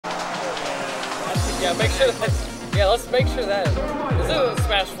Yeah, make sure that. Yeah, let's make sure that. Is it a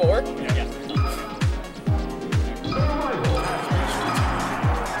Smash 4?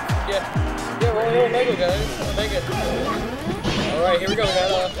 Yeah, roll Omega, guys. Omega. Alright, here we go. We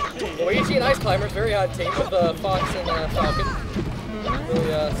got Luigi and Ice Climbers, very odd team with Fox and Falcon.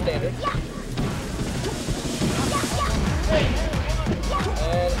 Really standard.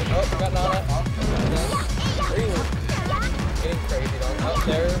 And, oh, got Nana. Ooh, getting crazy though. Oh,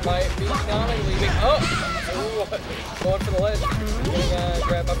 there might be Nana leaving. Oh! Ooh, going for the ledge. Getting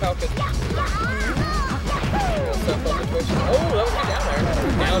grabbed by Falcon. Oh, that was me down there.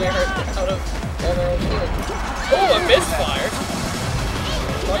 Down there, out of their own shield. Oh, a misfire!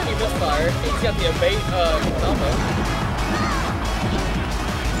 Lucky misfire. He's got the evade combo.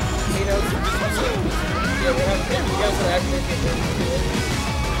 He knows. Yeah, we have you guys can actually get this.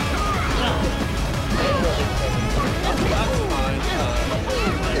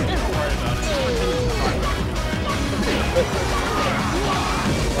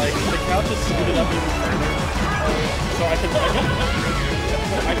 Like, the couch is scooted up even further. So I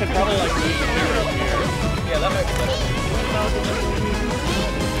could probably like move the camera up here. Yeah, that might be better.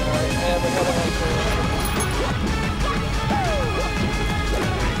 Alright, and we have a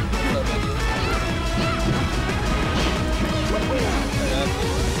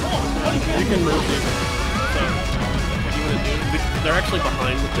You can move these. So, what do you want to do? They're actually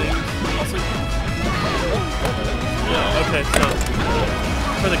behind the thing. Also, yeah, okay, so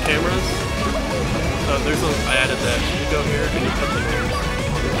for the cameras, so there's a, I added that. You go here and you put the cameras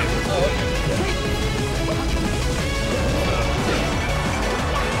on the cameras. Oh, okay.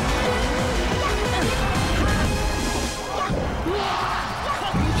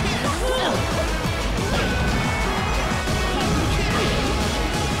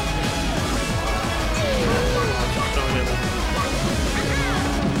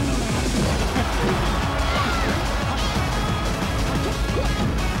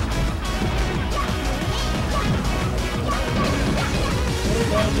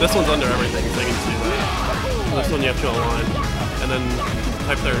 This one's under everything, so you can see that. This one you have to align, and then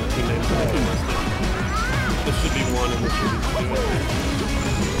type their team names in the team list. This should be one, and this should be two.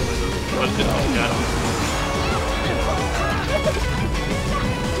 But it's all got it.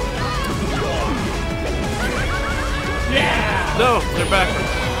 Yeah! No, they're backwards.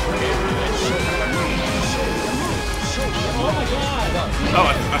 Oh my god! Oh,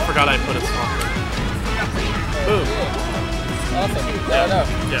 I forgot I put a song. Boom. Awesome. No.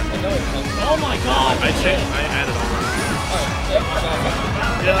 Yeah. Oh my god! I added all that. Yeah.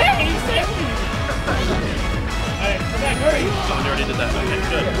 Alright, come back, hurry! John, you already did that. Okay,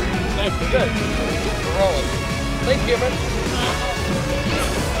 good. Thank you. Good. We're rolling. Thank you, man.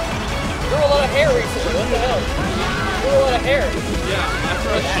 You grew a lot of hair recently. What the hell? You grew a lot of hair. Yeah, after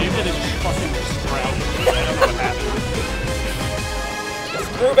I shaved it, it just fucking sprouted. I don't know what happened. It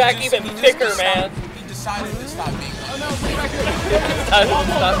grew back even thicker, man. He decided to stop being one. Decided to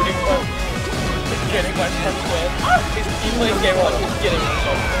stop being one. He's getting my punch win. He plays game one. He's getting my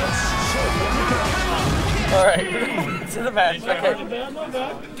punch win. Alright, to the match. Okay.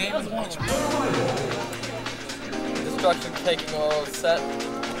 Game is much better. Destruction taking a set.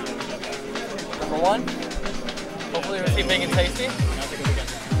 Number one. Hopefully we'll see big and tasty.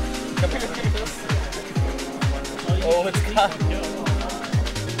 Come here, take this. Oh, it's got.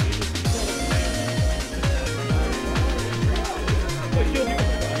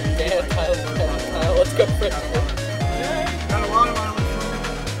 Yeah, Tyler, let's go for it. Got a lot of mileage.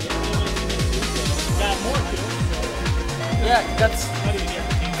 Got more too. Yeah, that's.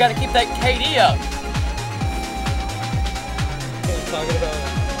 You gotta keep that KD up. We're talking about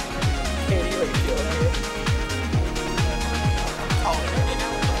KD ratio here.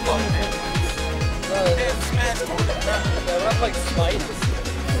 We're not like Smite.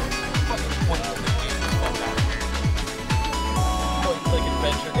 Like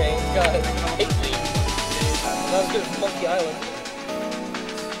adventure games, guys. Hate me. Not as good as Monkey Island.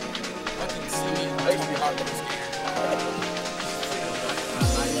 Fucking see me. I used to be hard to scared.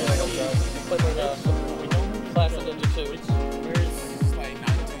 Played with Class of Ninja 2. It's like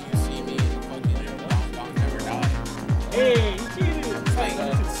not until you see me and fucking don't never die. Hey, you cheated! It's like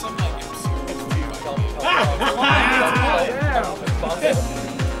some like absurd.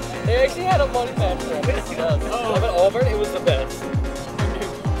 They actually had a money match there. Yes, it does. I'm at Auburn, it was the best.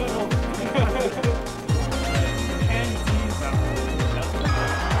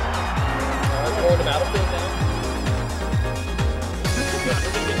 We're in the battlefield now.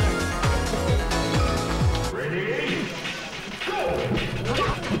 Ready? Go!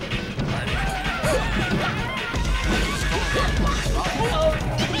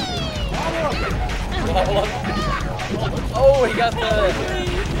 wobble him. Oh, he got the...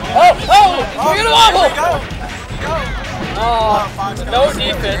 Oh! We're gonna wobble! Oh, no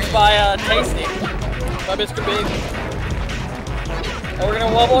defense by Tasty. By Mr. Big. And we're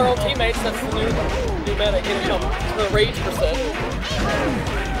gonna wobble our own teammates. That's the new meta. Getting to the rage percent.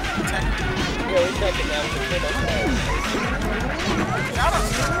 Yeah, we check it now.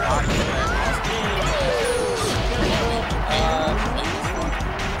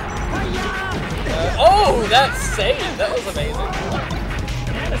 Oh, that save! That was amazing.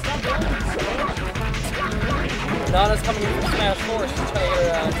 Nana's coming in from Smash 4. She's trying to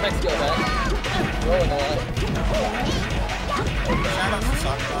get her tech skill back. Rolling a lot.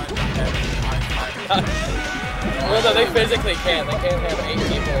 Well, no, they physically can't. They can't have 8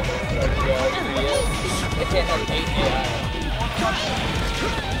 people. They can't have 8 AI.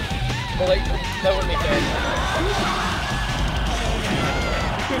 Well, that wouldn't be fair.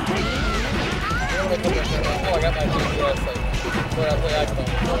 Oh, I got my GPS, like, where I play iPhone.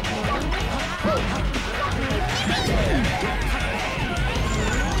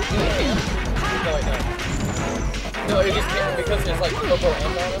 No, wait, no. No, it just can't, because there's like Popo and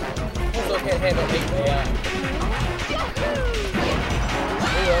on him, so it can't handle 8 AI.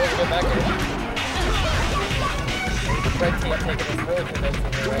 Ooh, let's get back here. Red team taking this really convincing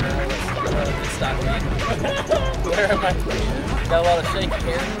me right now. Let's stop me. Where am I? Got a lot of shaking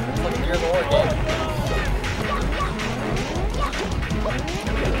here. It's like a Gears of War game.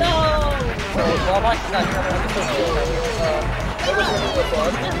 No! So, while Mike's not here, I'm going to put the what was running with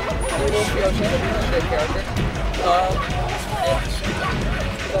Bug? Little Yoshi, a great character.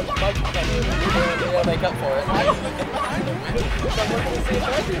 Mike's not here. We gotta make up for it.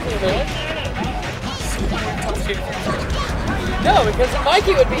 No, because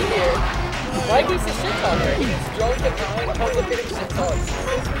Mikey would be here. Mikey's a shit talker. He's drunk and high and comes up getting shit talks.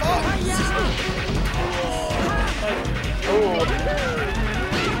 Ooh.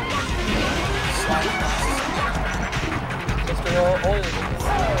 Mr. Oily.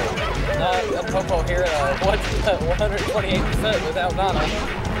 A Popo here at 128% without Nana.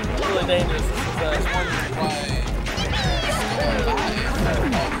 Really dangerous. This is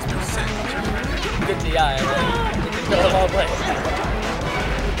good DI, man. It can go a long way.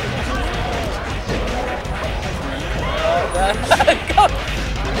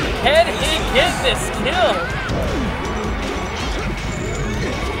 Can he get this kill?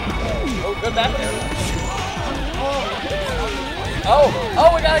 Oh, good back there. Oh,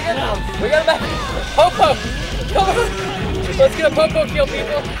 we gotta get him. We got him back. Popo, come on. Let's get a Popo kill,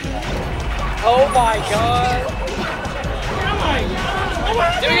 people. Oh my god.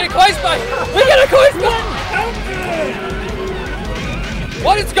 Did we get a coin spike? We got a coin spike!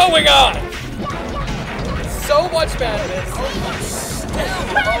 What is going on? So much madness.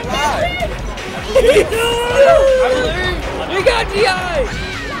 We got DI!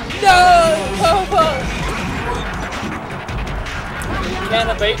 No! Popo! Can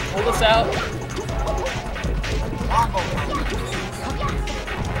a bait pull us out?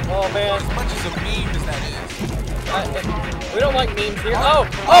 Oh man. As much as a meme as that is. We don't like memes here. Oh!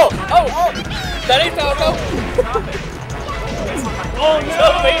 That ain't Falco! Oh no!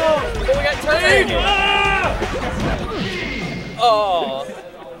 So we got turned! Oh!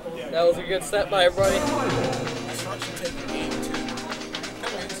 That was a good set by everybody.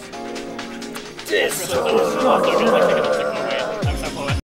 This